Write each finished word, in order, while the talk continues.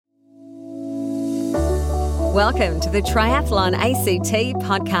Welcome to the Triathlon ACT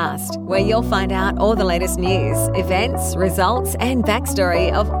podcast, where you'll find out all the latest news, events, results, and backstory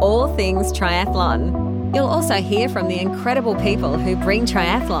of all things triathlon. You'll also hear from the incredible people who bring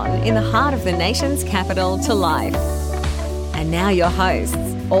triathlon in the heart of the nation's capital to life. And now your hosts,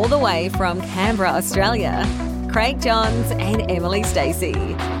 all the way from Canberra, Australia, Craig Johns and Emily Stacey.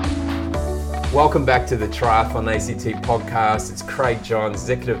 Welcome back to the Triathlon ACT podcast. It's Craig Johns,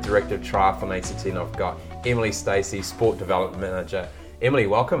 Executive Director of Triathlon ACT, and I've got Emily Stacey, Sport Development Manager. Emily,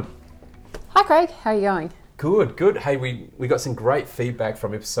 welcome. Hi Craig, how are you going? Good. Hey, we got some great feedback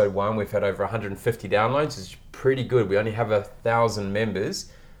from episode 1. We've had over 150 downloads. It's pretty good. We only have 1,000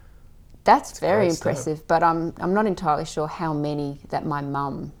 members. That's very impressive, but I'm not entirely sure how many that my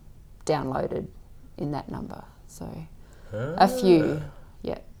mum downloaded in that number. So a few,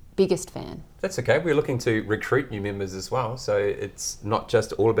 yeah. Biggest fan. That's okay. We're looking to recruit new members as well. So it's not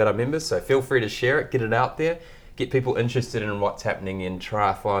just all about our members. So feel free to share it, get it out there, get people interested in what's happening in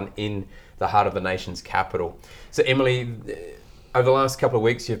triathlon in the heart of the nation's capital. So Emily, over the last couple of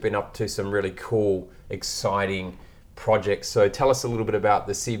weeks, you've been up to some really cool, exciting projects. So tell us a little bit about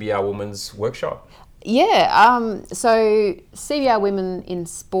the CBR Women's Workshop. Yeah, so CBR Women in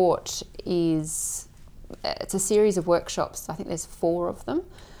Sport it's a series of workshops. I think there's 4 of them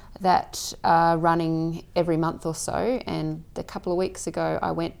that are running every month or so, and a couple of weeks ago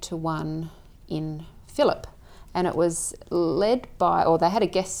I went to one in Phillip, and it was led by, or they had a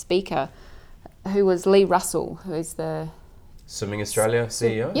guest speaker who was Lee Russell, who is the Swimming Australia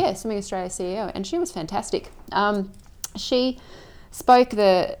CEO? Yeah, Swimming Australia CEO, and she was fantastic. She spoke,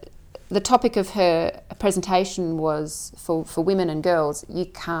 the topic of her presentation was for women and girls, you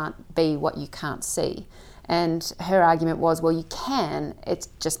can't be what you can't see. And her argument was, well, you can, it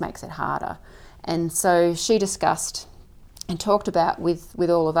just makes it harder. And so she discussed and talked about with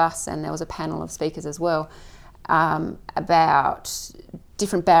all of us, and there was a panel of speakers as well, about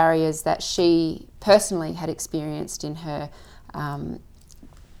different barriers that she personally had experienced in her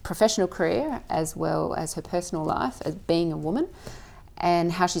professional career as well as her personal life as being a woman,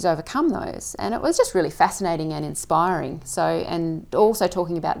 and how she's overcome those. And it was just really fascinating and inspiring. So, and also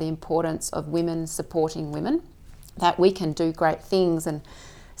talking about the importance of women supporting women, that we can do great things, and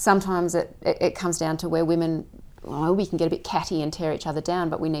sometimes it comes down to where women, well, we can get a bit catty and tear each other down,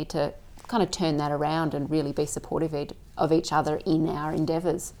 but we need to kind of turn that around and really be supportive of each other in our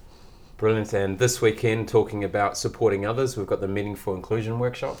endeavours. Brilliant. And this weekend, talking about supporting others, we've got the Meaningful Inclusion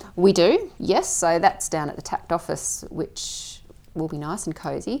Workshop. We do, yes. So that's down at the TACT office, which will be nice and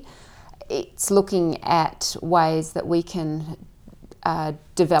cosy. It's looking at ways that we can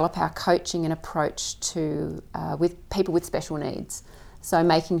develop our coaching and approach to with people with special needs. So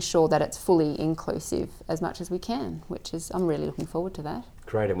making sure that it's fully inclusive as much as we can, which is, I'm really looking forward to that.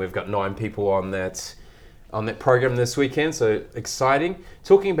 Great, and we've got 9 people on that program this weekend, so exciting.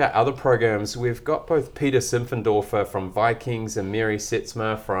 Talking about other programs, we've got both Peter Simpfendorfer from Vikings and Mary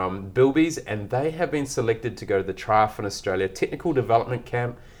Setzma from Bilbies, and they have been selected to go to the Triathlon Australia Technical Development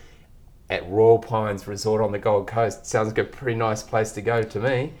Camp at Royal Pines Resort on the Gold Coast. Sounds like a pretty nice place to go to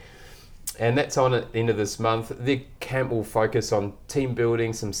me. And that's on at the end of this month. The camp will focus on team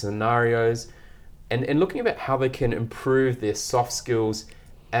building, some scenarios, and looking about how they can improve their soft skills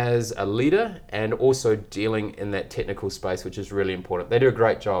as a leader, and also dealing in that technical space, which is really important. They do a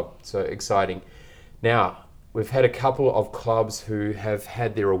great job, so exciting. Now, we've had a couple of clubs who have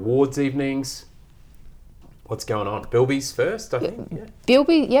had their awards evenings. What's going on? Bilbies first, I think?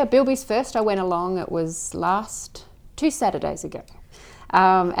 Yeah. Bilbies first. I went along, it was 2 Saturdays ago.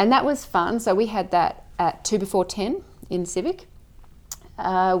 And that was fun. So we had that at 2 before 10 in Civic,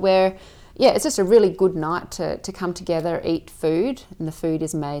 where it's just a really good night to come together, eat food, and the food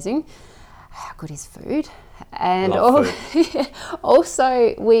is amazing. How good is food? And also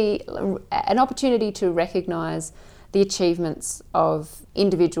an opportunity to recognise the achievements of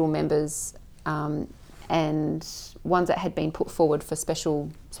individual members and ones that had been put forward for special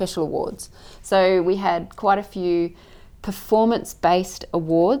awards. So we had quite a few performance-based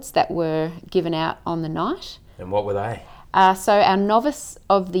awards that were given out on the night. And what were they? So our novice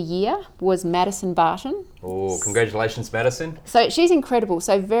of the year was Madison Barton. Oh, congratulations, Madison. So she's incredible,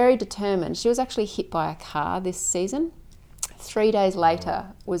 so very determined. She was actually hit by a car this season. 3 days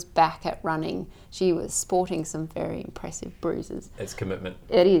later, was back at running. She was sporting some very impressive bruises. It's commitment.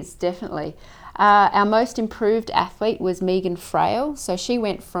 It is, definitely. Our most improved athlete was Megan Frail. So she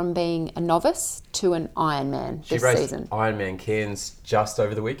went from being a novice to an Ironman this season. She raced Ironman Cairns just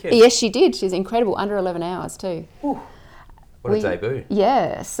over the weekend. Yes, she did. She's incredible, under 11 hours too. Ooh. What a debut.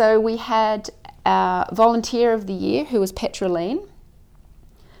 Yeah, so we had our Volunteer of the Year, who was Petra Lean.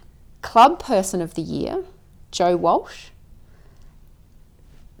 Club Person of the Year Joe Walsh.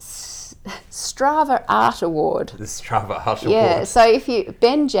 Strava Art Award. The Strava Art Yeah, Award. so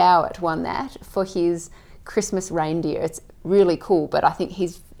Ben Jowett won that for his Christmas reindeer. It's really cool, but I think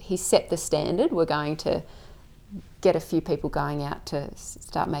he's set the standard. We're going to get a few people going out to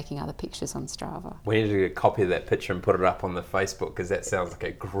start making other pictures on Strava. We need to get a copy of that picture and put it up on the Facebook, because that sounds like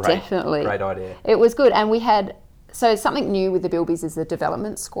a great idea. It was good, and we had, so something new with the Bilbies is the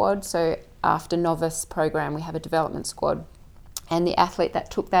development squad. So after novice program, we have a development squad, and the athlete that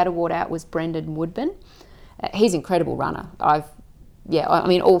took that award out was Brendan Woodburn. He's an incredible runner.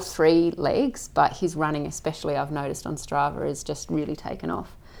 All three legs, but his running especially, I've noticed on Strava, has just really taken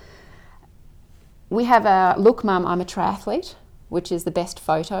off. We have a Look Mum, I'm a Triathlete, which is the best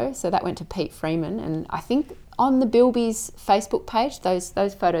photo. So that went to Pete Freeman, and I think on the Bilbies Facebook page,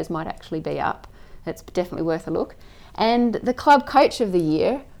 those photos might actually be up. It's definitely worth a look. And the club coach of the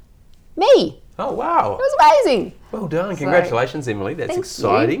year, me. Oh, wow. It was amazing. Well done. Congratulations, Emily. That's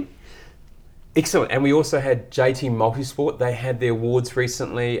exciting. Excellent. And we also had JT Multisport. They had their awards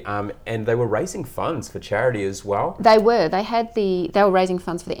recently, and they were raising funds for charity as well. They were. They were raising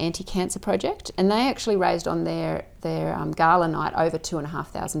funds for the Anti-Cancer Project, and they actually raised on their gala night over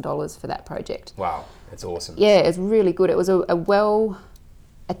 $2,500 for that project. Wow, that's awesome. Yeah, it was really good. It was a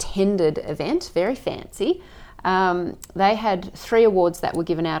well-attended event, very fancy. They had 3 awards that were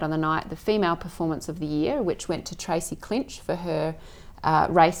given out on the night. The Female Performance of the Year, which went to Tracy Clinch for her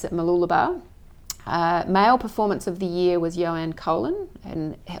race at Mooloolaba. Male Performance of the Year was Joanne Colin,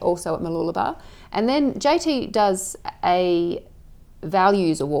 and also at Mooloolaba. And then JT does a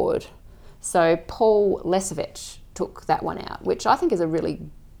Values Award. So Paul Lesevich took that one out, which I think is a really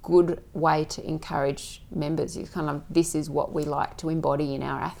good way to encourage members. You kind of, this is what we like to embody in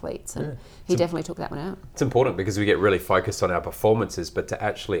our athletes, and he definitely took that one out. It's important because we get really focused on our performances, but to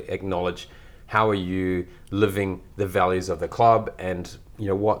actually acknowledge how are you living the values of the club and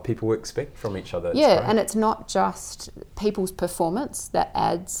what people expect from each other. Yeah, and it's not just people's performance that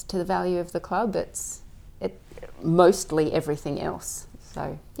adds to the value of the club, it's mostly everything else.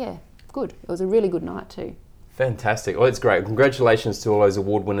 So yeah, good. It was a really good night too. Fantastic. Well, it's great. Congratulations to all those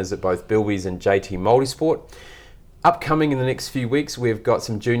award winners at both Bilbies and JT Multisport. Upcoming in the next few weeks, we've got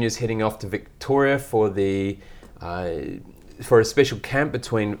some juniors heading off to Victoria for a special camp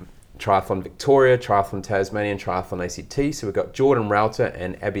between Triathlon Victoria, Triathlon Tasmania and Triathlon ACT. So we've got Jordan Rauter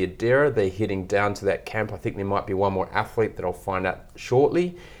and Abby Adera. They're heading down to that camp. I think there might be one more athlete that I'll find out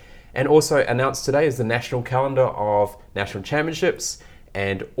shortly. And also announced today is the national calendar of national championships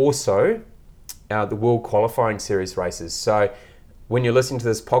and also the World Qualifying Series races. So when you're listening to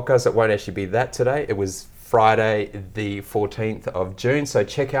this podcast, it won't actually be that today. It was Friday the 14th of June. So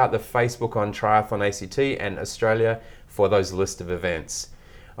check out the Facebook on Triathlon ACT and Australia for those list of events.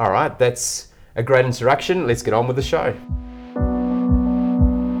 All right, that's a great introduction. Let's get on with the show.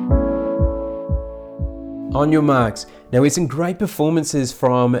 On your marks. Now, we had some great performances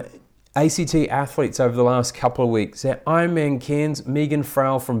from ACT athletes over the last couple of weeks. At Ironman Cairns, Megan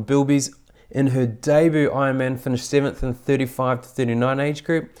Frail from Bilbies in her debut Ironman finished 7th in 35 to 39 age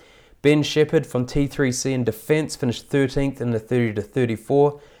group. Ben Shepherd from T3C in Defence finished 13th in the 30 to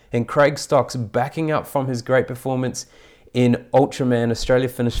 34. And Craig Stocks, backing up from his great performance in Ultraman Australia,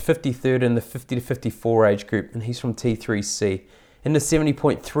 finished 53rd in the 50 to 54 age group, and he's from T3C. In the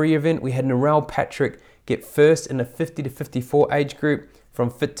 70.3 event, we had Narelle Patrick get first in the 50 to 54 age group from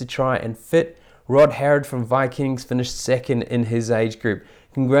Fit to Try and Fit. Rod Harrod from Vikings finished second in his age group.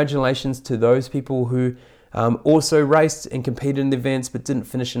 Congratulations to those people who also raced and competed in the events but didn't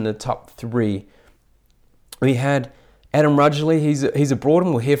finish in the top 3. We had Adam Rudgley, he's abroad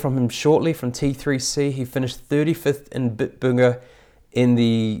and we'll hear from him shortly from T3C. He finished 35th in Bitburger in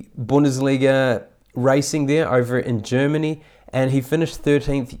the Bundesliga racing there over in Germany, and he finished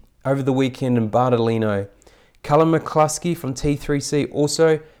 13th over the weekend in Bardolino. Cullen McCluskey from T3C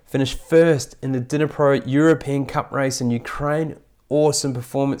also finished first in the Dnipro European Cup race in Ukraine. Awesome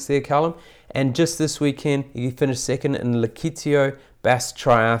performance there, Cullen. And just this weekend, he finished second in the Lakitio Bass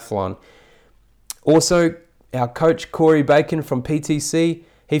Triathlon. Also, our coach, Corey Bacon from PTC,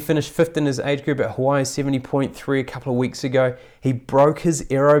 he finished 5th in his age group at Hawaii 70.3 a couple of weeks ago. He broke his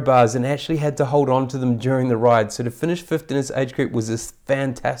aero bars and actually had to hold on to them during the ride. So to finish 5th in his age group was a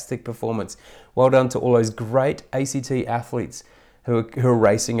fantastic performance. Well done to all those great ACT athletes who are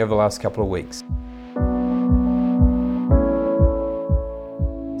racing over the last couple of weeks.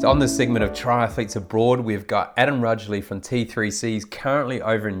 So on this segment of Triathletes Abroad, we've got Adam Rudgley from T3C. He's currently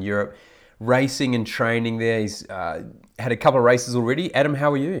over in Europe, racing and training there. He's had a couple of races already. Adam,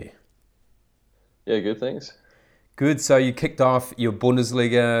 how are you? Yeah, good, thanks. Good. So you kicked off your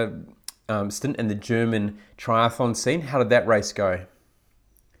Bundesliga stint in the German triathlon scene. How did that race go?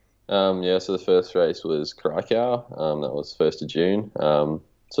 So the first race was Krakow. That was 1st of June.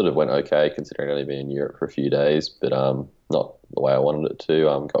 Sort of went okay considering I'd only been in Europe for a few days, but not the way I wanted it to.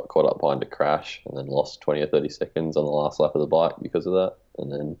 Got caught up behind a crash and then lost 20 or 30 seconds on the last lap of the bike because of that,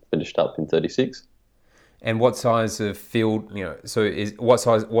 and then finished up in 36. And what size of field,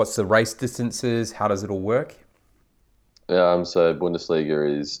 what's the race distances? How does it all work? So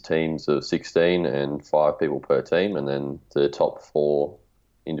Bundesliga is teams of 16 and 5 people per team, and then the top 4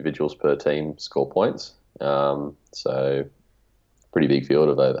 individuals per team score points. So pretty big field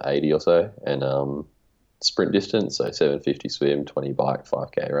of over 80 or so, and sprint distance, so 750 swim, 20 bike,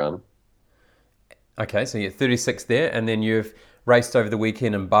 5k run. Okay, so you're 36 there, and then you've raced over the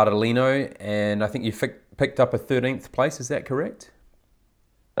weekend in Bardolino, and I think you picked up a 13th place, is that correct?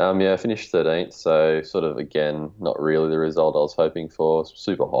 I finished 13th, so sort of, again, not really the result I was hoping for.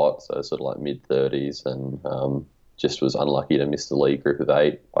 Super hot, so sort of like mid-30s, and just was unlucky to miss the lead group of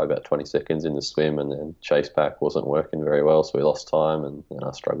 8 by about 20 seconds in the swim, and then chase pack wasn't working very well, so we lost time, and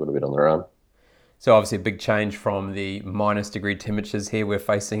I struggled a bit on the run. So obviously a big change from the -degree temperatures here we're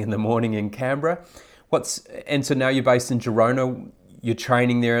facing in the morning in Canberra. And so now you're based in Girona, you're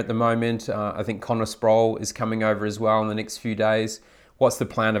training there at the moment. I think Connor Sproul is coming over as well in the next few days. What's the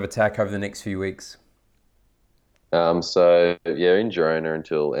plan of attack over the next few weeks? In Girona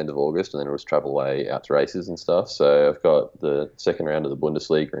until end of August, and then we'll just travel away out to races and stuff. So I've got the second round of the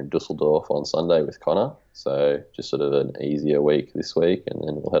Bundesliga in Dusseldorf on Sunday with Connor. So just sort of an easier week this week, and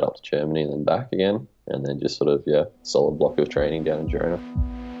then we'll head up to Germany and then back again, and then just sort of, solid block of training down in Girona.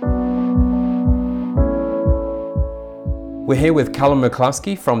 We're here with Callum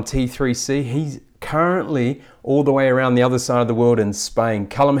McCluskey from T3C. He's currently all the way around the other side of the world in Spain.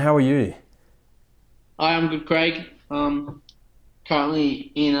 Callum, how are you? Hi, I'm good, Craig.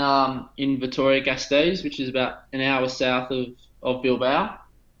 Currently in Vitoria-Gasteiz, which is about an hour south of Bilbao.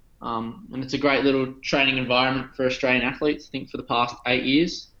 And it's a great little training environment for Australian athletes, I think, for the past 8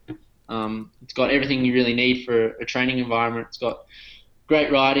 years. It's got everything you really need for a training environment. It's got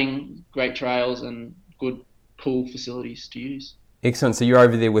great riding, great trails, and good, cool facilities to use. Excellent. So you're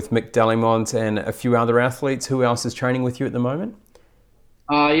over there with Mick Delimont and a few other athletes. Who else is training with you at the moment?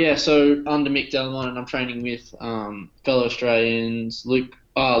 So under Mick Delimont, and I'm training with fellow Australians,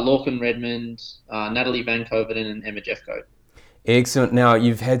 Lorcan Redmond, Natalie Van Coverdon, and Emma Jeffcoat. Excellent. Now,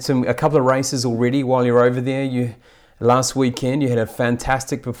 you've had a couple of races already while you're over there. Last weekend, you had a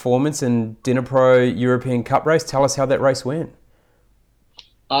fantastic performance in Dnipro European Cup race. Tell us how that race went.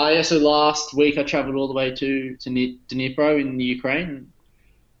 So last week I travelled all the way to Dnipro in the Ukraine.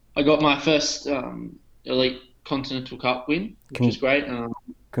 I got my first elite Continental Cup win, which was great.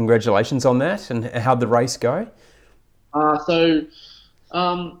 Congratulations on that. And how'd the race go?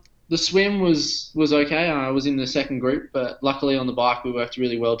 The swim was okay. I was in the second group, but luckily on the bike we worked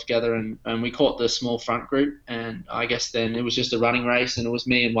really well together, and we caught the small front group. And I guess then it was just a running race, and it was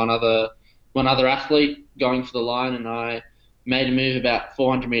me and one other athlete going for the line, and I made a move about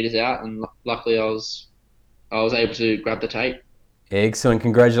 400 metres out, and luckily I was able to grab the tape. Excellent,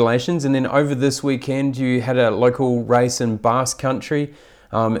 congratulations. And then over this weekend you had a local race in Basque Country,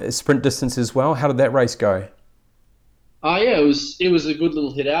 sprint distance as well. How did that race go? It was a good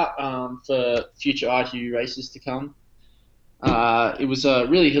little hit out for future ITU races to come. It was a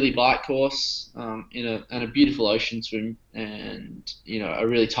really hilly bike course and a beautiful ocean swim, and a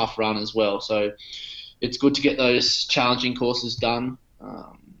really tough run as well. So it's good to get those challenging courses done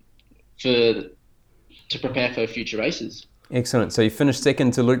to prepare for future races. Excellent. So you finished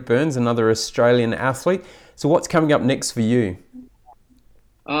second to Luke Burns, another Australian athlete. So what's coming up next for you?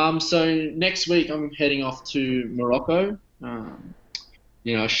 So next week I'm heading off to Morocco,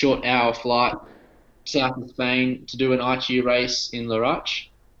 a short hour flight south of Spain to do an ITU race in Larache.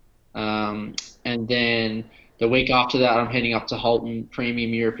 And then the week after that I'm heading up to Halton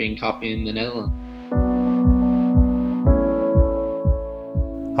Premium European Cup in the Netherlands.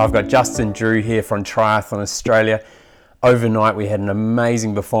 I've got Justin Drew here from Triathlon Australia. Overnight we had an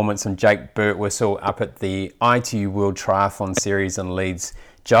amazing performance from Jake Birtwistle up at the ITU World Triathlon Series in Leeds.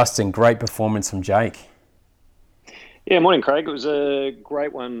 Justin, great performance from Jake. Yeah, morning, Craig. It was a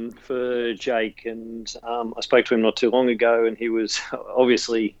great one for Jake, and I spoke to him not too long ago, and he was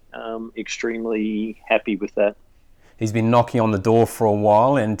obviously extremely happy with that. He's been knocking on the door for a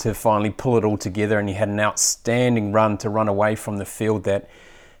while, and to finally pull it all together, and he had an outstanding run to run away from the field that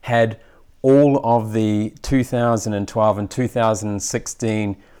had all of the 2012 and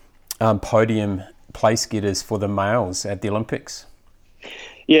 2016 podium place getters for the males at the Olympics.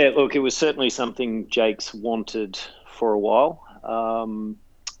 Yeah, look, it was certainly something Jake's wanted for a while.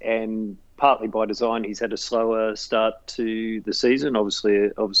 and partly by design, he's had a slower start to the season. Obviously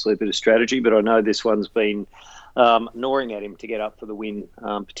a bit of strategy, but I know this one's been gnawing at him to get up for the win,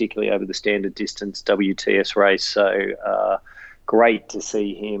 particularly over the standard distance WTS race. So great to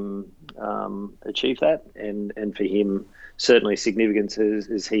see him achieve that, and for him certainly significant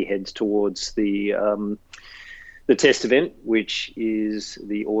as he heads towards the test event, which is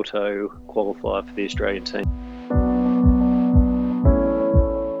the auto qualifier for the Australian team.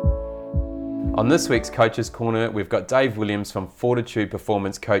 On this week's Coach's Corner, we've got Dave Williams from Fortitude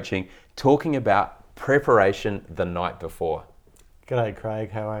Performance Coaching talking about preparation the night before. G'day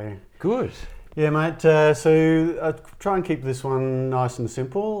Craig, how are you? Good. Yeah mate, so I try and keep this one nice and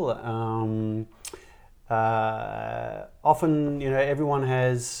simple. Often, everyone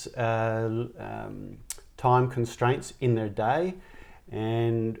has time constraints in their day,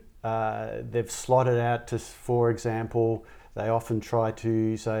 and they've slotted out to, for example, they often try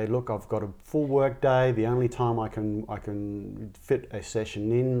to say, look, I've got a full work day. The only time I can fit a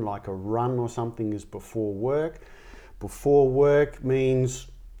session in, like a run or something, is before work. Before work means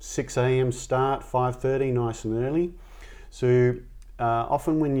 6 a.m. start, 5:30, nice and early. So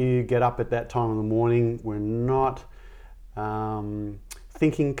often when you get up at that time in the morning, we're not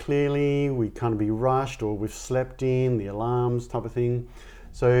thinking clearly. We kind of be rushed, or we've slept in, the alarms type of thing.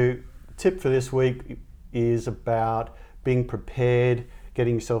 So tip for this week is about being prepared,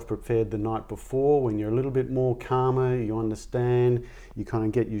 getting yourself prepared the night before. When you're a little bit more calmer, you understand, you kind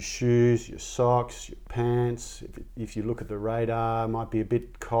of get your shoes, your socks, your pants. If you look at the radar, it might be a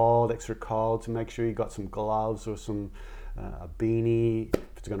bit cold, extra cold, so make sure you got some gloves or some a beanie.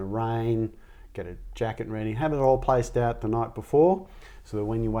 If it's going to rain, get a jacket ready. Have it all placed out the night before, so that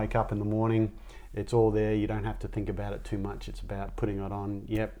when you wake up in the morning, it's all there. You don't have to think about it too much. It's about putting it on,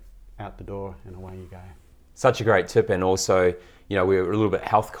 out the door, and away you go. Such a great tip, and also, we're a little bit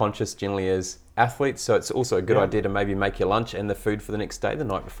health conscious generally as athletes, so it's also a good idea to maybe make your lunch and the food for the next day the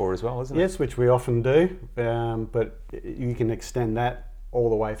night before as well, isn't it? Yes, which we often do, but you can extend that all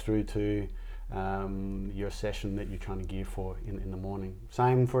the way through to your session that you're trying to gear for in the morning.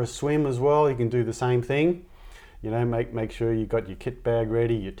 Same for a swim as well. You can do the same thing. Make sure you got your kit bag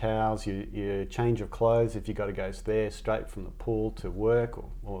ready, your towels, your change of clothes if you got to go there straight from the pool to work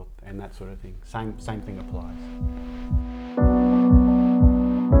or and that sort of thing. Same thing applies.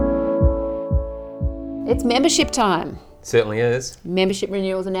 It's membership time. Certainly is. Membership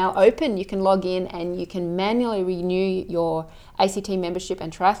renewals are now open. You can log in and you can manually renew your ACT membership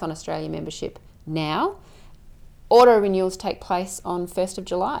and Triathlon Australia membership now. Auto renewals take place on 1st of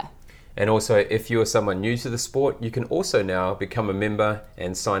July. And also, if you are someone new to the sport, you can also now become a member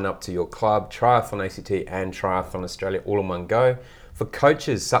and sign up to your club, Triathlon ACT and Triathlon Australia, all in one go. For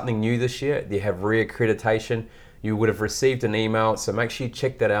coaches, something new this year, you have re-accreditation. You would have received an email, so make sure you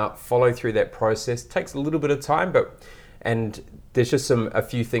check that out, follow through that process. It takes a little bit of time, and there's just a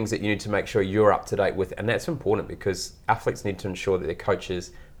few things that you need to make sure you're up to date with, and that's important because athletes need to ensure that their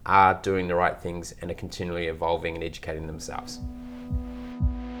coaches are doing the right things and are continually evolving and educating themselves.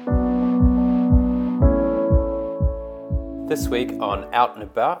 This week on Out and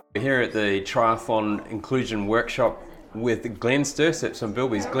About, we're here at the Triathlon Inclusion Workshop with Glenn Stursips from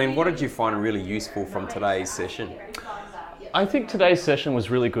Bilby's. Glenn, what did you find really useful from today's session? I think today's session was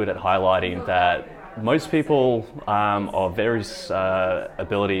really good at highlighting that most people of various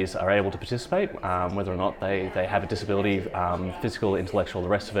abilities are able to participate, whether or not they have a disability, physical, intellectual, the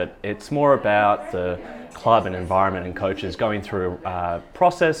rest of it. It's more about the club and environment and coaches going through a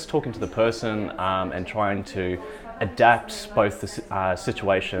process, talking to the person and trying to adapt both the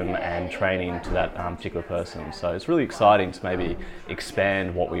situation and training to that particular person. So it's really exciting to maybe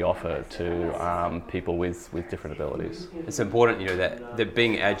expand what we offer to people with different abilities. It's important, that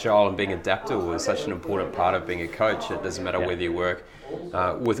being agile and being adaptable is such an important part of being a coach. It doesn't matter whether you work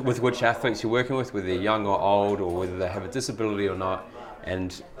with which athletes you're working with, whether they're young or old, or whether they have a disability or not.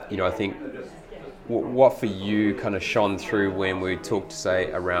 And I think what for you kind of shone through when we talked, say,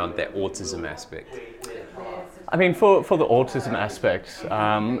 around that autism aspect? I mean, for the autism aspect,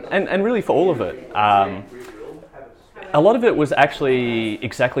 and really for all of it, a lot of it was actually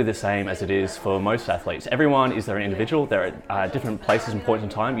exactly the same as it is for most athletes. Everyone is their own individual. They're at different places and points in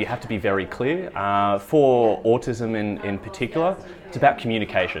time. You have to be very clear. For autism in particular, it's about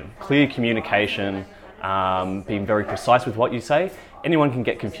communication. Clear communication, being very precise with what you say. Anyone can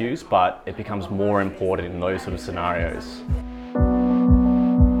get confused, but it becomes more important in those sort of scenarios.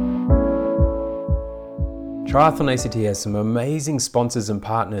 Triathlon ACT has some amazing sponsors and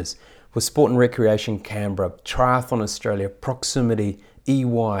partners with Sport and Recreation Canberra, Triathlon Australia, Proximity,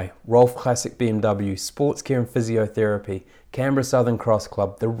 EY, Rolf Classic BMW, Sports Care and Physiotherapy, Canberra Southern Cross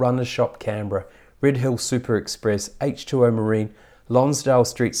Club, The Runners Shop Canberra, Red Hill Super Express, H2O Marine, Lonsdale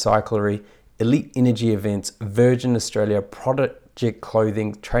Street Cyclery, Elite Energy Events, Virgin Australia, Project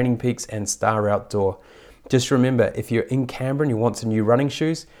Clothing, Training Peaks and Star Outdoor. Just remember, if you're in Canberra and you want some new running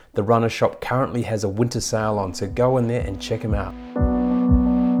shoes, the Runner Shop currently has a winter sale on, so go in there and check them out.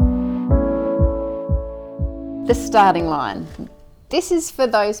 The starting line. This is for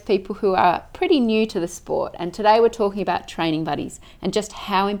those people who are pretty new to the sport, and today we're talking about training buddies and just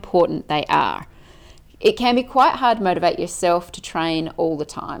how important they are. It can be quite hard to motivate yourself to train all the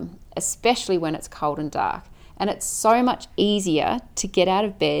time, especially when it's cold and dark. And it's so much easier to get out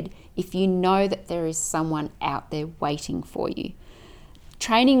of bed if you know that there is someone out there waiting for you.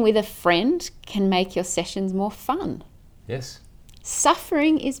 Training with a friend can make your sessions more fun. Yes.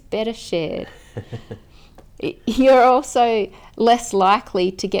 Suffering is better shared. You're also less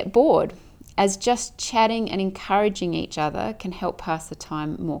likely to get bored, as just chatting and encouraging each other can help pass the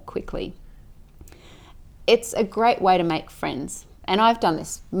time more quickly. It's a great way to make friends, and I've done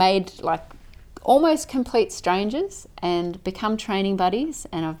this, made like almost complete strangers and become training buddies,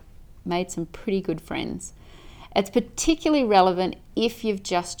 and I've made some pretty good friends. It's particularly relevant if you've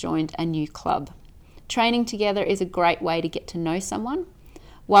just joined a new club. Training together is a great way to get to know someone.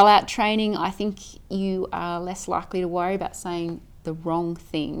 While out training, I think you are less likely to worry about saying the wrong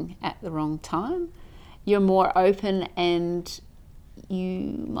thing at the wrong time. You're more open and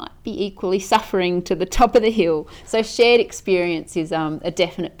you might be equally suffering to the top of the hill. So shared experience is a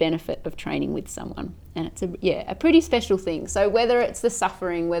definite benefit of training with someone. And it's a pretty special thing. So whether it's the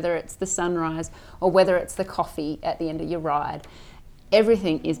suffering, whether it's the sunrise, or whether it's the coffee at the end of your ride,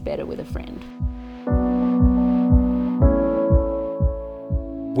 everything is better with a friend.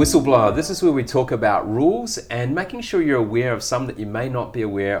 Whistleblower, this is where we talk about rules and making sure you're aware of some that you may not be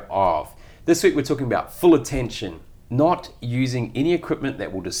aware of. This week we're talking about full attention, not using any equipment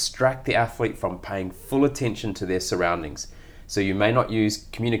that will distract the athlete from paying full attention to their surroundings. So you may not use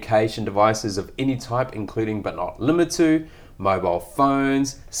communication devices of any type, including but not limited to mobile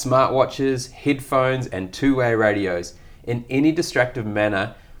phones, smartwatches, headphones, and two-way radios in any distractive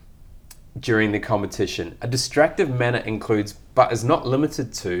manner during the competition. A distractive manner includes, but is not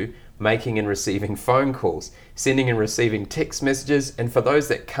limited to, making and receiving phone calls, sending and receiving text messages, and for those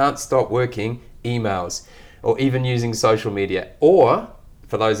that can't stop working, emails, or even using social media. Or,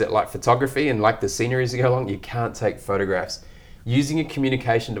 for those that like photography and like the scenery as you go along, you can't take photographs. Using a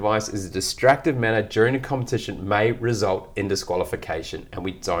communication device as a distractive manner during a competition may result in disqualification, and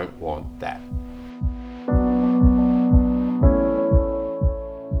we don't want that.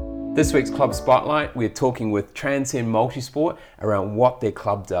 This week's Club Spotlight, we're talking with Transcend Multisport around what their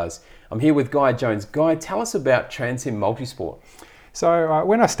club does. I'm here with Guy Jones. Guy, tell us about Transcend Multisport. So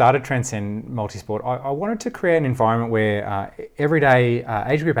when I started Transcend Multisport, I wanted to create an environment where everyday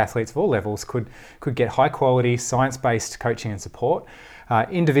age group athletes of all levels could get high quality, science-based coaching and support,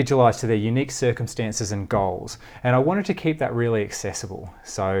 individualised to their unique circumstances and goals. And I wanted to keep that really accessible.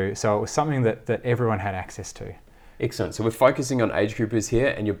 So it was something that everyone had access to. Excellent. So we're focusing on age groupers here,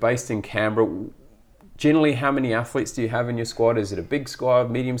 and you're based in Canberra. Generally, how many athletes do you have in your squad? Is it a big squad,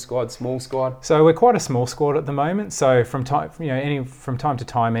 medium squad, small squad? So we're quite a small squad at the moment. So from time to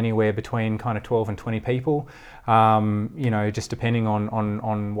time, anywhere between kind of 12 and 20 people. Just depending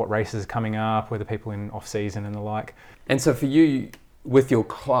on what races are coming up, whether people in off season and the like. And so for you, with your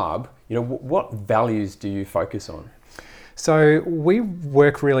club, what values do you focus on? So we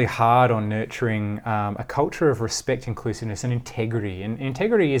work really hard on nurturing a culture of respect, inclusiveness, and integrity. And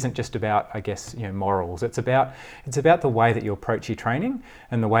integrity isn't just about, morals. It's about the way that you approach your training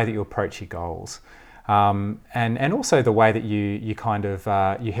and the way that you approach your goals, and also the way that you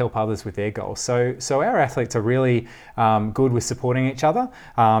help others with their goals. So our athletes are really good with supporting each other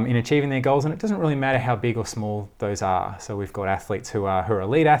in achieving their goals, and it doesn't really matter how big or small those are. So we've got athletes who are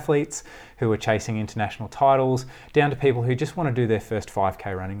elite athletes, who are chasing international titles, down to people who just want to do their first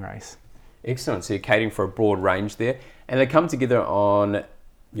 5K running race. Excellent. So you're catering for a broad range there. And they come together on,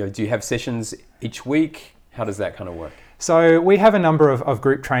 do you have sessions each week? How does that kind of work? So we have a number of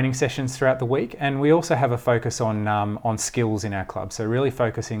group training sessions throughout the week, and we also have a focus on skills in our club. So really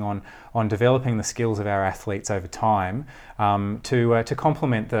focusing on developing the skills of our athletes over time to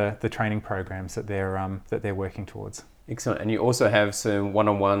complement the training programs that they're working towards. Excellent. And you also have some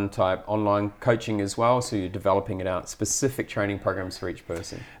one-on-one type online coaching as well, so you're developing it out, specific training programs for each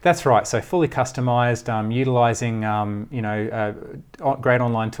person. That's right. So fully customised, utilising great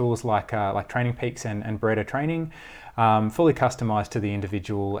online tools like Training Peaks and Beretta Training, fully customised to the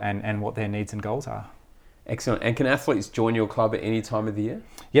individual and what their needs and goals are. Excellent. And can athletes join your club at any time of the year?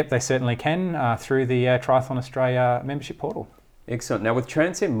 Yep, they certainly can through the Triathlon Australia membership portal. Excellent. Now with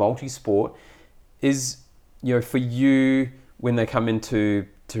Transcend Multisport, is, for you, when they come in to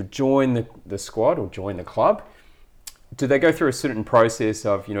join the squad or join the club, do they go through a certain process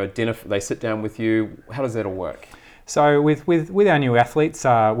of, they sit down with you? How does that all work? So with our new athletes,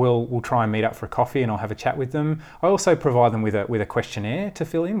 we'll try and meet up for a coffee and I'll have a chat with them. I also provide them with a questionnaire to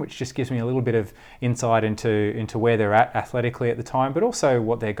fill in, which just gives me a little bit of insight into where they're at athletically at the time, but also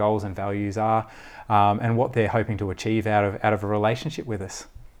what their goals and values are, and what they're hoping to achieve out of a relationship with us.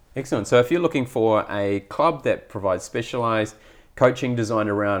 Excellent. So if you're looking for a club that provides specialised coaching designed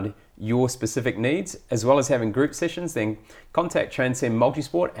around your specific needs, as well as having group sessions, then contact Transcend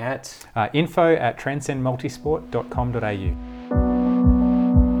Multisport at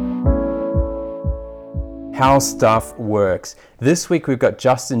info@transcendmultisport.com.au. How stuff works. This week we've got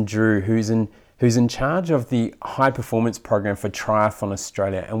Justin Drew, who's in charge of the high performance program for Triathlon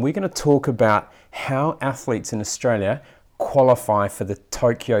Australia, and we're going to talk about how athletes in Australia qualify for the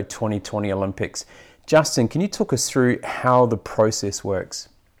Tokyo 2020 Olympics. Justin, can you talk us through how the process works?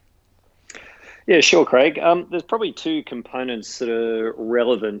 Yeah, sure, Craig. There's probably two components that are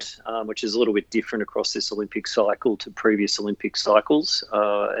relevant, which is a little bit different across this Olympic cycle to previous Olympic cycles,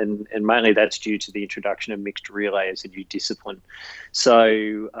 and mainly that's due to the introduction of mixed relay as a new discipline.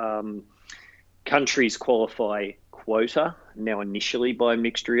 So countries qualify quota now initially by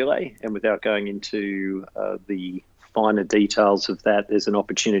mixed relay, and without going into the finer details of that, there's an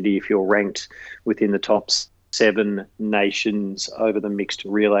opportunity if you're ranked within the top 7 nations over the mixed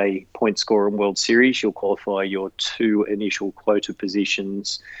relay point score in World Series, you'll qualify your 2 initial quota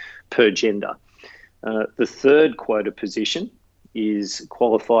positions per gender. The third quota position is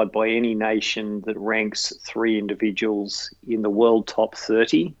qualified by any nation that ranks 3 individuals in the world top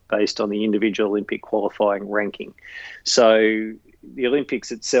 30 based on the individual Olympic qualifying ranking. So the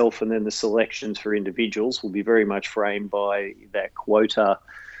Olympics itself and then the selections for individuals will be very much framed by that quota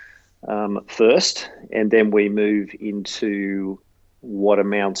first, and then we move into what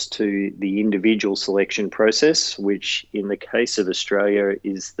amounts to the individual selection process, which in the case of Australia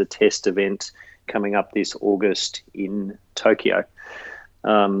is the test event coming up this August in Tokyo.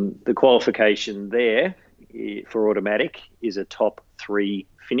 The qualification there for automatic is a top 3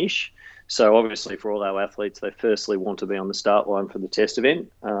 finish. So obviously for all our athletes, they firstly want to be on the start line for the test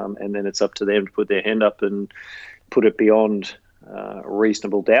event, and then it's up to them to put their hand up and put it beyond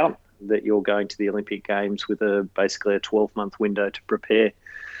reasonable doubt that you're going to the Olympic Games with basically a 12-month window to prepare.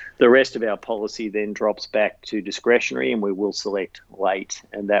 The rest of our policy then drops back to discretionary, and we will select late,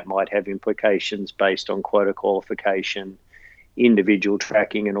 and that might have implications based on quota qualification, individual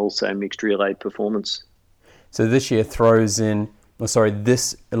tracking, and also mixed relay performance. So this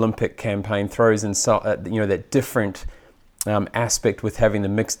Olympic campaign throws in that different aspect with having the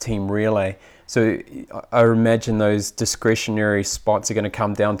mixed team relay. So I imagine those discretionary spots are going to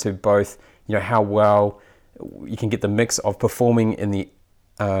come down to both, how well you can get the mix of performing in the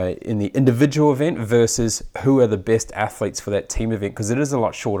individual event versus who are the best athletes for that team event, because it is a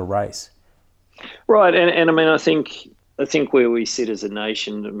lot shorter race. Right, and I mean, I think where we sit as a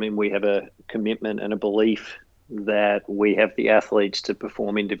nation, we have a commitment and a belief that we have the athletes to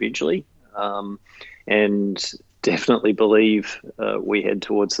perform individually, and definitely believe we head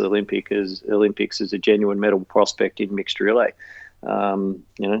towards the Olympics as a genuine medal prospect in mixed relay.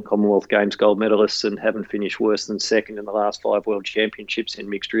 Commonwealth Games gold medalists and haven't finished worse than second in the last 5 World Championships in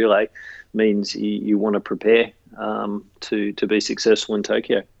mixed relay means you want to prepare to be successful in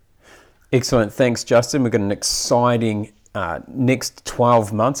Tokyo. Excellent. Thanks, Justin. We've got an exciting next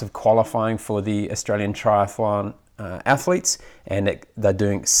 12 months of qualifying for the Australian Triathlon athletes, and they're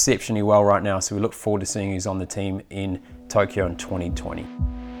doing exceptionally well right now, so we look forward to seeing who's on the team in Tokyo in 2020.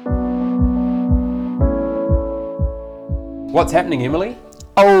 What's happening, Emily?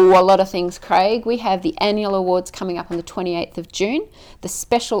 Oh, a lot of things, Craig. We have the annual awards coming up on the 28th of June. The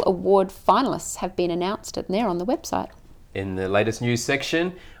special award finalists have been announced, and they're on the website. In the latest news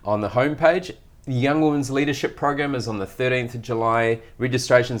section on the homepage, the Young Women's Leadership Program is on the 13th of July.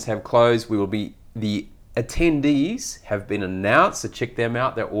 Registrations have closed. The attendees have been announced, so check them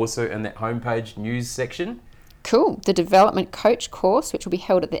out. They're also in that homepage news section. Cool. The Development Coach course, which will be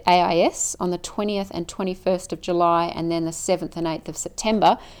held at the AIS on the 20th and 21st of July and then the 7th and 8th of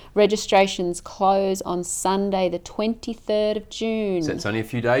September. Registrations close on Sunday, the 23rd of June. So it's only a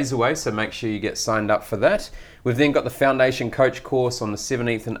few days away, so make sure you get signed up for that. We've then got the Foundation Coach course on the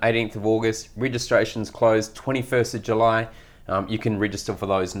 17th and 18th of August. Registrations close 21st of July. You can register for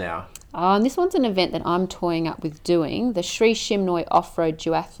those now. And this one's an event that I'm toying up with doing, the Sri Shimnoi Off-Road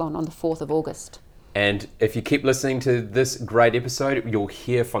Duathlon on the 4th of August. And if you keep listening to this great episode, you'll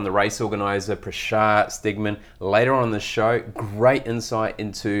hear from the race organizer, Prashant Stigman, later on in the show. Great insight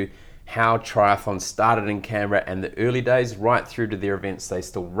into how triathlon started in Canberra and the early days right through to their events they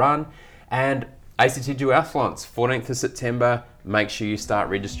still run. And ACT Duathlons, 14th of September. Make sure you start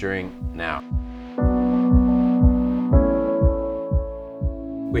registering now.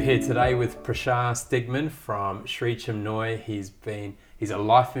 We're here today with Prashant Stigman from Sri Chinmoy. He's a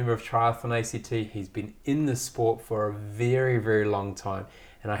life member of Triathlon ACT. He's been in the sport for a very, very long time.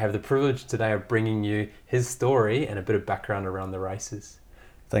 And I have the privilege today of bringing you his story and a bit of background around the races.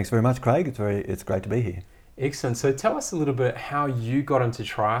 Thanks very much, Craig. It's great to be here. Excellent. So tell us a little bit how you got into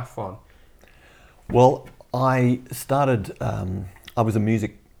triathlon. Well, I started, I was a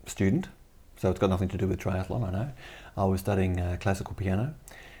music student, so it's got nothing to do with triathlon, I know. I was studying classical piano,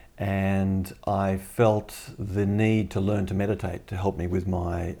 and I felt the need to learn to meditate to help me with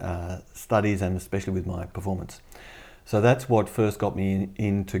my studies and especially with my performance. So that's what first got me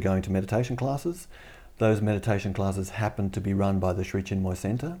into going to meditation classes. Those meditation classes happened to be run by the Sri Chinmoy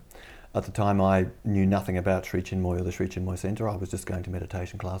Centre. At the time I knew nothing about Sri Chinmoy or the Sri Chinmoy Centre. I was just going to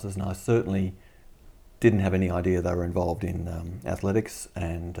meditation classes, and I certainly didn't have any idea they were involved in athletics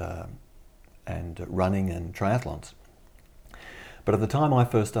and running and triathlons. But at the time I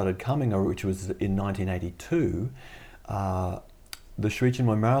first started coming, which was in 1982, the Sri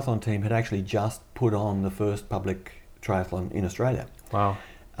Chinmoy Marathon team had actually just put on the first public triathlon in Australia. Wow.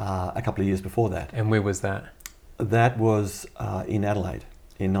 A couple of years before that. And where was that? That was in Adelaide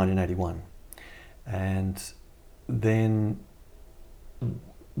in 1981. And then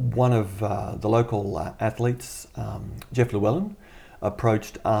one of the local athletes, Jeff Llewellyn,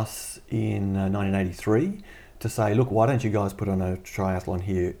 approached us in 1983 to say, look, why don't you guys put on a triathlon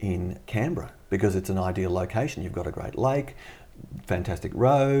here in Canberra? Because it's an ideal location. You've got a great lake, fantastic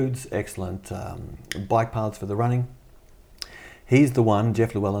roads, excellent bike paths for the running. He's the one,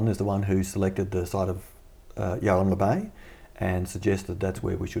 Jeff Llewellyn is the one who selected the site of Yarramula Bay and suggested that's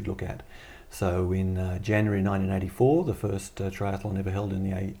where we should look at. So in January 1984, the first triathlon ever held in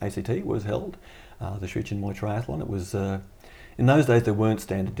the ACT was held, the Sri Chinmoy Triathlon. It was, in those days there weren't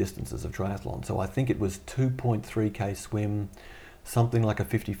standard distances of triathlon, so I think it was 2.3k swim, something like a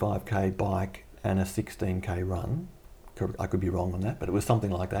 55k bike and a 16k run. I could be wrong on that, but it was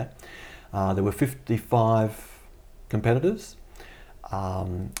something like that. There were 55 competitors.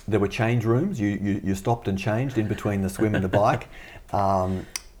 There were change rooms. You stopped and changed in between the swim and the bike,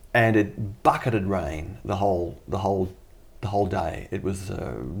 and it bucketed rain the whole day. It was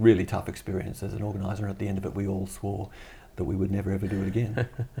a really tough experience as an organizer. At the end of it, we all swore that we would never ever do it again.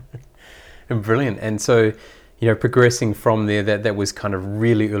 Brilliant. And so, progressing from there, that was kind of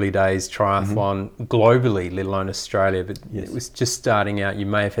really early days triathlon globally, let alone Australia. But yes. It was just starting out. You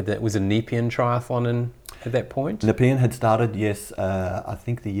may have had that. Was a Nepean triathlon at that point? Nepean had started, yes, I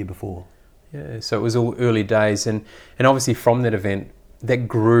think the year before. Yeah, so it was all early days. And obviously from that event, that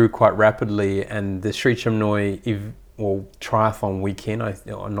grew quite rapidly. And the Sri Chinmoy triathlon weekend,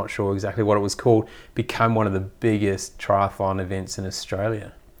 I'm not sure exactly what it was called, became one of the biggest triathlon events in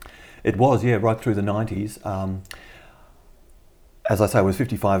Australia. It was, yeah, right through the 90s. As I say, it was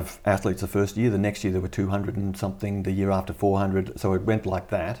 55 athletes the first year. The next year there were 200 and something, the year after 400. So it went like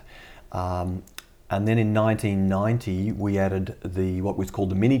that. And then in 1990, we added what was called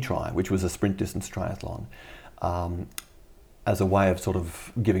the mini tri, which was a sprint distance triathlon, as a way of sort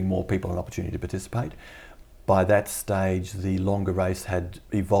of giving more people an opportunity to participate. By that stage, the longer race had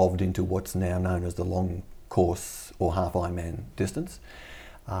evolved into what's now known as the long course or half Ironman distance.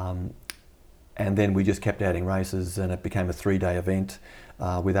 And then we just kept adding races, and it became a 3-day event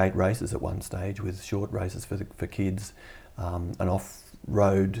with 8 races at one stage, with short races for kids, an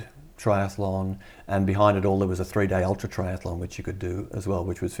off-road triathlon, and behind it all there was a 3-day ultra triathlon which you could do as well,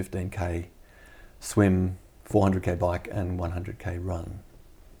 which was 15k swim, 400k bike and 100k run.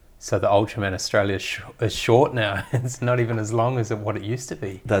 So the Ultraman Australia is short now. It's not even as long as what it used to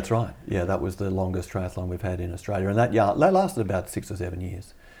be. That's right. Yeah, that was the longest triathlon we've had in Australia, and that lasted about 6 or 7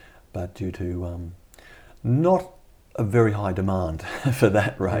 years, but due to not a very high demand for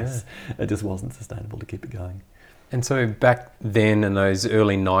that race, it just wasn't sustainable to keep it going. And so back then in those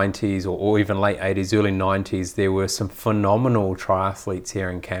early 90s or even late 80s, early 90s, there were some phenomenal triathletes here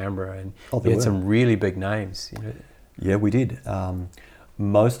in Canberra, and you had some really big names. Yeah, we did.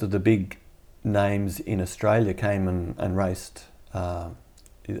 Most of the big names in Australia came and raced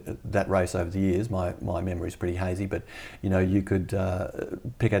that race over the years. My memory's pretty hazy, but you could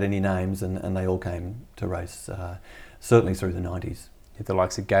pick out any names and they all came to race, certainly through the 90s. The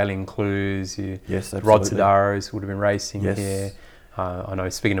likes of Galen Clues, yes, Rod Sedaros would have been racing here. I know,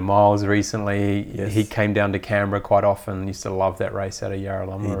 speaking to Miles recently, Yes. he came down to Canberra quite often. Used to love that race out of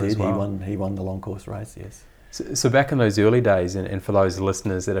Yarralumla He did. as well. He won the long course race. Yes. So back in those early days, and for those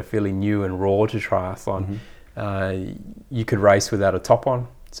listeners that are fairly new and raw to triathlon, you could race without a top on.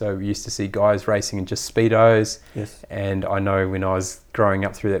 So we used to see guys racing in just Speedos. Yes. And I know when I was growing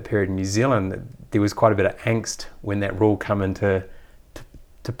up through that period in New Zealand, that there was quite a bit of angst when that rule come into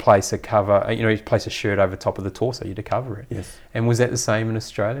to place a cover, you place a shirt over top of the torso, you had to cover it. Yes. And was that the same in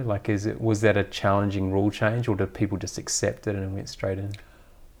Australia? Like, was that a challenging rule change, or did people just accept it and went straight in?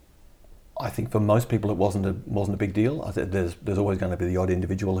 I think for most people it wasn't a big deal. I think there's always going to be the odd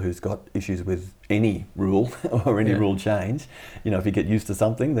individual who's got issues with any rule or any rule change. If you get used to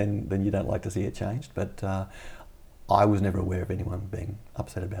something, then you don't like to see it changed. But I was never aware of anyone being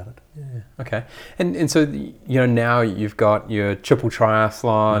upset about it. Yeah. Okay. And so now you've got your triple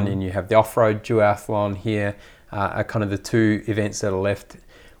triathlon and you have the off-road duathlon here, are kind of the two events that are left.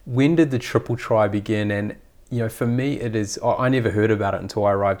 When did the triple tri begin? And for me, it is. I never heard about it until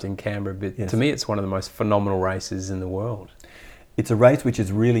I arrived in Canberra. But to me, it's one of the most phenomenal races in the world. It's a race which is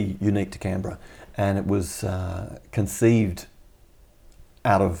really unique to Canberra, and it was conceived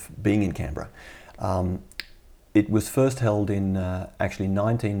out of being in Canberra. It was first held in actually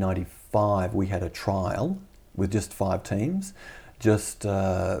 1995. We had a trial with just 5 teams, just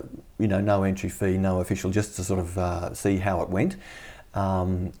no entry fee, no official, just to sort of see how it went,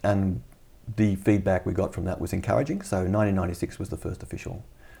 and the feedback we got from that was encouraging. So 1996 was the first official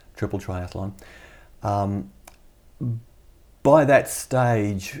triple triathlon. By that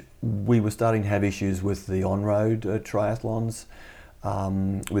stage, we were starting to have issues with the on-road triathlons,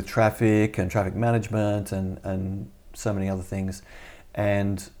 with traffic and traffic management and so many other things.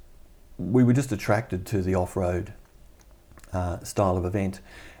 And we were just attracted to the off-road style of event.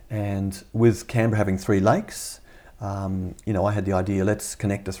 And with Canberra having 3 lakes, I had the idea, let's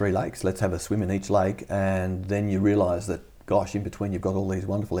connect the 3 lakes, let's have a swim in each lake, and then you realise that, gosh, in between you've got all these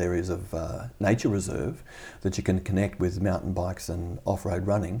wonderful areas of nature reserve that you can connect with mountain bikes and off-road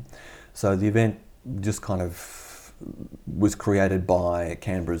running. So the event just kind of was created by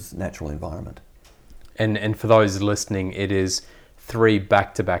Canberra's natural environment. And for those listening, it is 3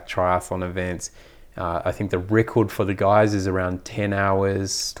 back-to-back triathlon events. I think the record for the guys is around 10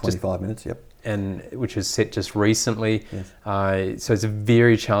 hours. 25 minutes, yep. And which was set just recently. Yes. So it's a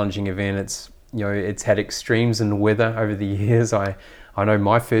very challenging event. It's had extremes in the weather over the years. I know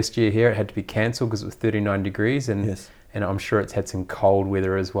my first year here it had to be cancelled because it was 39 degrees, and I'm sure it's had some cold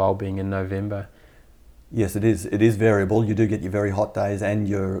weather as well, being in November. Yes, it is. It is variable. You do get your very hot days and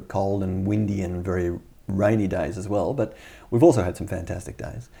your cold and windy and very rainy days as well. But we've also had some fantastic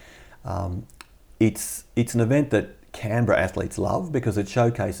days. It's an event that Canberra athletes love because it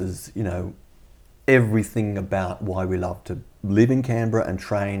showcases, everything about why we love to live in Canberra and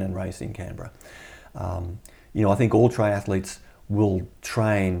train and race in Canberra. I think all triathletes will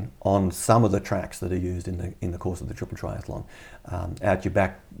train on some of the tracks that are used in the course of the triple triathlon. Out your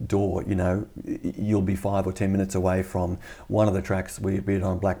back door, you'll be 5 or 10 minutes away from one of the tracks, be it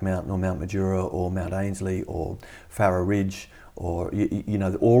on Black Mountain or Mount Majura or Mount Ainslie or Farrer Ridge, or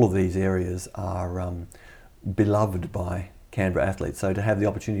all of these areas are beloved by Canberra athletes. So to have the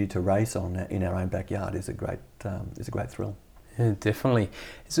opportunity to race in our own backyard is a great thrill. Yeah, definitely.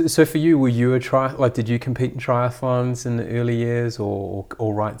 So for you, were you did you compete in triathlons in the early years or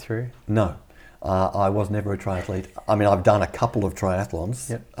right through? No, I was never a triathlete. I mean, I've done a couple of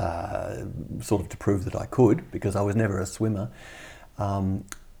triathlons, sort of to prove that I could, because I was never a swimmer.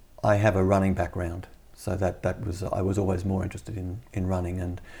 I have a running background, so I was always more interested in running,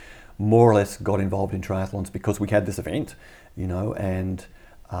 and more or less got involved in triathlons because we had this event, and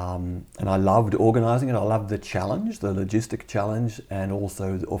I loved organising it. I loved the challenge, the logistic challenge, and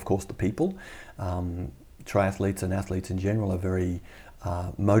also, of course, the people. Triathletes and athletes in general are very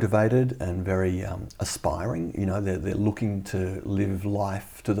motivated and very aspiring. They're looking to live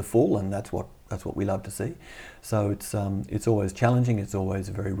life to the full, and that's what we love to see. So it's always challenging. It's always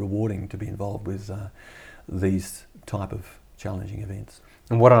very rewarding to be involved with these type of challenging events.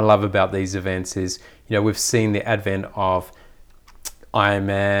 And what I love about these events is, we've seen the advent of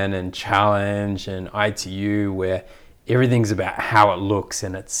Ironman and Challenge and ITU, where everything's about how it looks,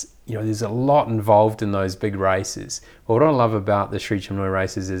 and it's, there's a lot involved in those big races. But what I love about the Sri Chinmoy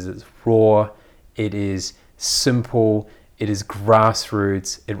races is it's raw, it is simple, it is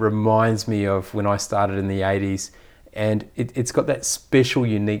grassroots. It reminds me of when I started in the 80s, and it's got that special,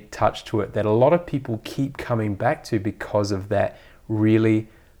 unique touch to it that a lot of people keep coming back to because of that really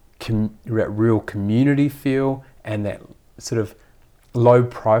real community feel and that sort of low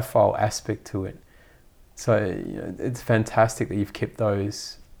profile aspect to it. So it's fantastic that you've kept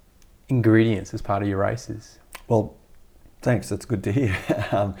those ingredients as part of your races. Well, thanks. That's good to hear.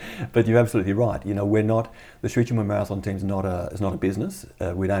 But you're absolutely right. We're not, the Shreechemore Marathon team's not a business.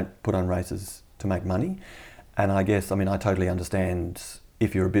 We don't put on races to make money. And I guess, I totally understand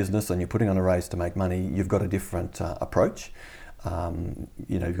if you're a business and you're putting on a race to make money, you've got a different approach.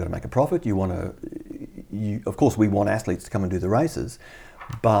 You've got to make a profit. Of course, we want athletes to come and do the races,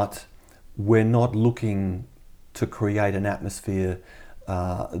 but we're not looking to create an atmosphere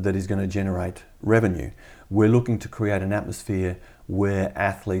that is going to generate revenue. We're looking to create an atmosphere where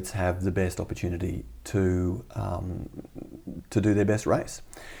athletes have the best opportunity to do their best race.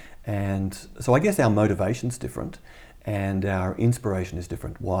 And so I guess our motivation's different and our inspiration is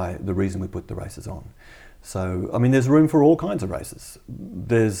different, the reason we put the races on. So, there's room for all kinds of races.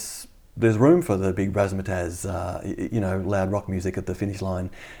 There's room for the big razzmatazz, loud rock music at the finish line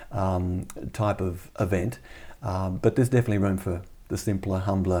type of event, but there's definitely room for the simpler,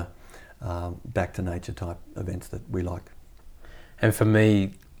 humbler, back to nature type events that we like. And for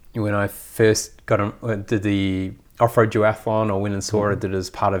me, when I first did the off-road duathlon or went and saw it, did it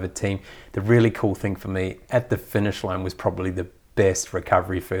as part of a team, the really cool thing for me at the finish line was probably the best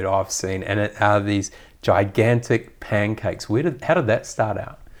recovery food I've seen, and it are these gigantic pancakes. How did that start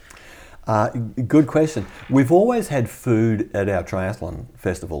out? Good question. We've always had food at our triathlon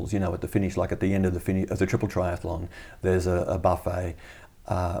festivals. At the finish, like at the end of the triple triathlon, there's a buffet.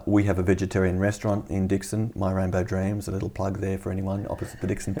 We have a vegetarian restaurant in Dixon, My Rainbow Dreams, a little plug there for anyone opposite the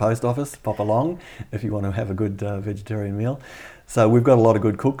Dixon Post Office. Pop along if you want to have a good vegetarian meal. So we've got a lot of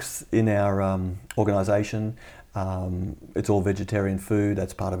good cooks in our organisation. It's all vegetarian food.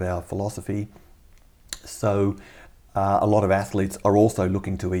 That's part of our philosophy. So a lot of athletes are also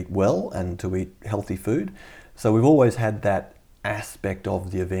looking to eat well and to eat healthy food. So we've always had that aspect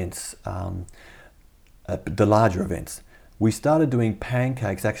of the events, the larger events. We started doing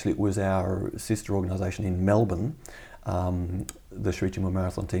pancakes. Actually, it was our sister organisation in Melbourne, the Shreechemore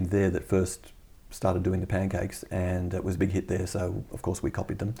Marathon team there, that first started doing the pancakes, and it was a big hit there. So of course we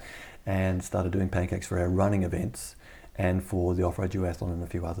copied them and started doing pancakes for our running events and for the off-road duathlon and a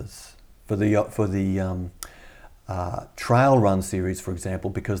few others. For the trail run series, for example,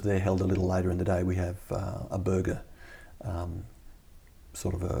 because they're held a little later in the day, we have a burger,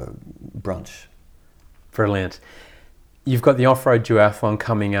 sort of a brunch. Brilliant. You've got the off-road duathlon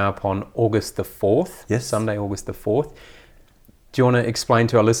coming up on August the 4th. Yes. Sunday, August the 4th. Do you want to explain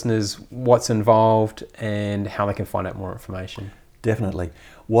to our listeners what's involved and how they can find out more information? Definitely.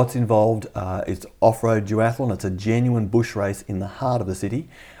 What's involved is off-road duathlon. It's a genuine bush race in the heart of the city,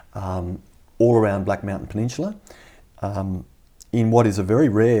 all around Black Mountain Peninsula. In what is a very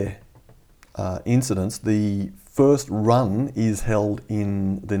rare incidence, the first run is held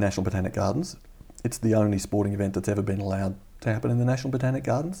in the National Botanic Gardens. It's the only sporting event that's ever been allowed to happen in the National Botanic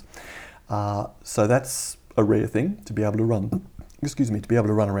Gardens. So that's a rare thing, to be able to run, to be able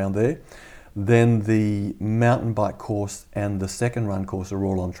to run around there. Then the mountain bike course and the second run course are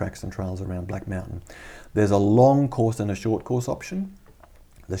all on tracks and trails around Black Mountain. There's a long course and a short course option.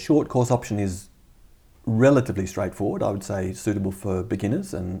 The short course option is relatively straightforward, I would say suitable for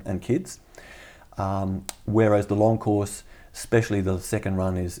beginners and kids. Whereas the long course, especially the second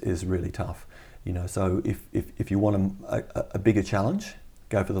run, is really tough. So if you want a bigger challenge,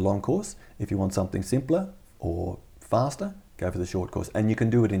 go for the long course. If you want something simpler or faster, go for the short course. And you can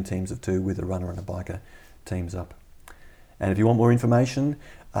do it in teams of two with a runner and a biker, teams up. And if you want more information,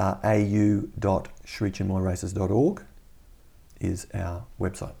 au.shreechemoreraces.org is our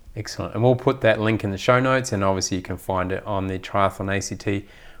website. Excellent. And we'll put that link in the show notes, and obviously you can find it on the Triathlon ACT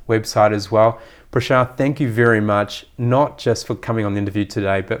website as well. Prashant, thank you very much, not just for coming on the interview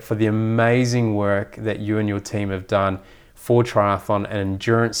today, but for the amazing work that you and your team have done for triathlon and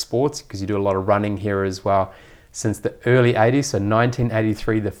endurance sports, because you do a lot of running here as well, since the early 80s, so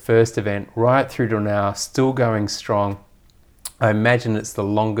 1983, the first event, right through to now, still going strong. I imagine it's the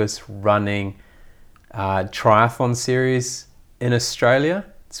longest running triathlon series in Australia.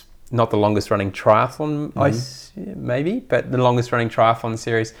 It's not the longest running triathlon, maybe, but the longest running triathlon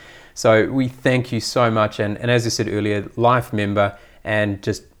series. So we thank you so much, and as I said earlier, life member, and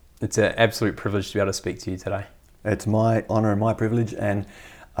just it's an absolute privilege to be able to speak to you today. It's my honour and my privilege, and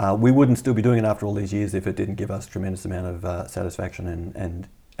we wouldn't still be doing it after all these years if it didn't give us a tremendous amount of satisfaction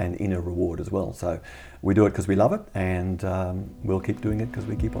and inner reward as well. So we do it because we love it, and we'll keep doing it because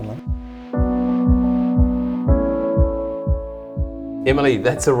we keep on loving it. Emily,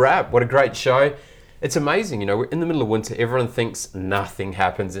 that's a wrap. What a great show. It's amazing, we're in the middle of winter, everyone thinks nothing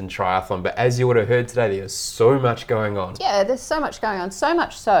happens in triathlon, but as you would have heard today, there's so much going on. Yeah, there's so much going on, so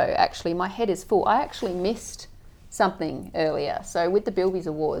much so, actually, my head is full. I actually missed something earlier. So with the Bilbies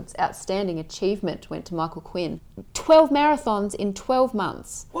Awards, outstanding achievement went to Michael Quinn. 12 marathons in 12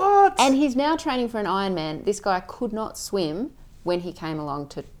 months. What? And he's now training for an Ironman. This guy could not swim when he came along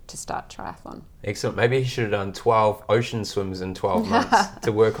to start triathlon. Excellent. Maybe he should have done 12 ocean swims in 12 months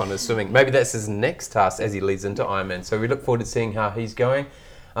to work on his swimming. Maybe that's his next task as he leads into Ironman. So we look forward to seeing how he's going.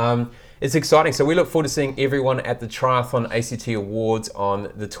 It's exciting. So we look forward to seeing everyone at the Triathlon ACT Awards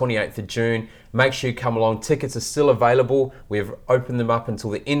on the 28th of June. Make sure you come along. Tickets are still available. We've opened them up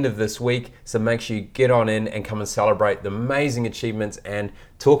until the end of this week. So make sure you get on in and come and celebrate the amazing achievements and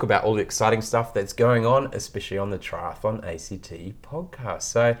talk about all the exciting stuff that's going on, especially on the Triathlon ACT podcast.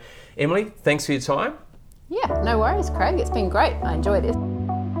 So Emily, thanks for your time. Yeah, no worries, Craig. It's been great. I enjoy this.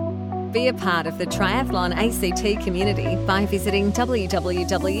 Be a part of the Triathlon ACT community by visiting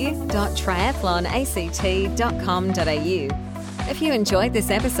www.triathlonact.com.au. If you enjoyed this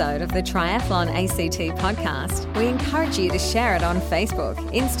episode of the Triathlon ACT podcast, we encourage you to share it on Facebook,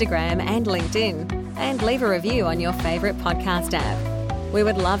 Instagram and LinkedIn, and leave a review on your favourite podcast app. We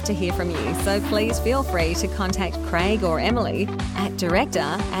would love to hear from you, so please feel free to contact Craig or Emily at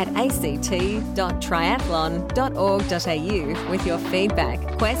director@act.triathlon.org.au with your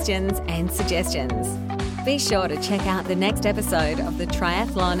feedback, questions and suggestions. Be sure to check out the next episode of the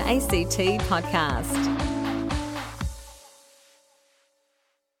Triathlon ACT podcast.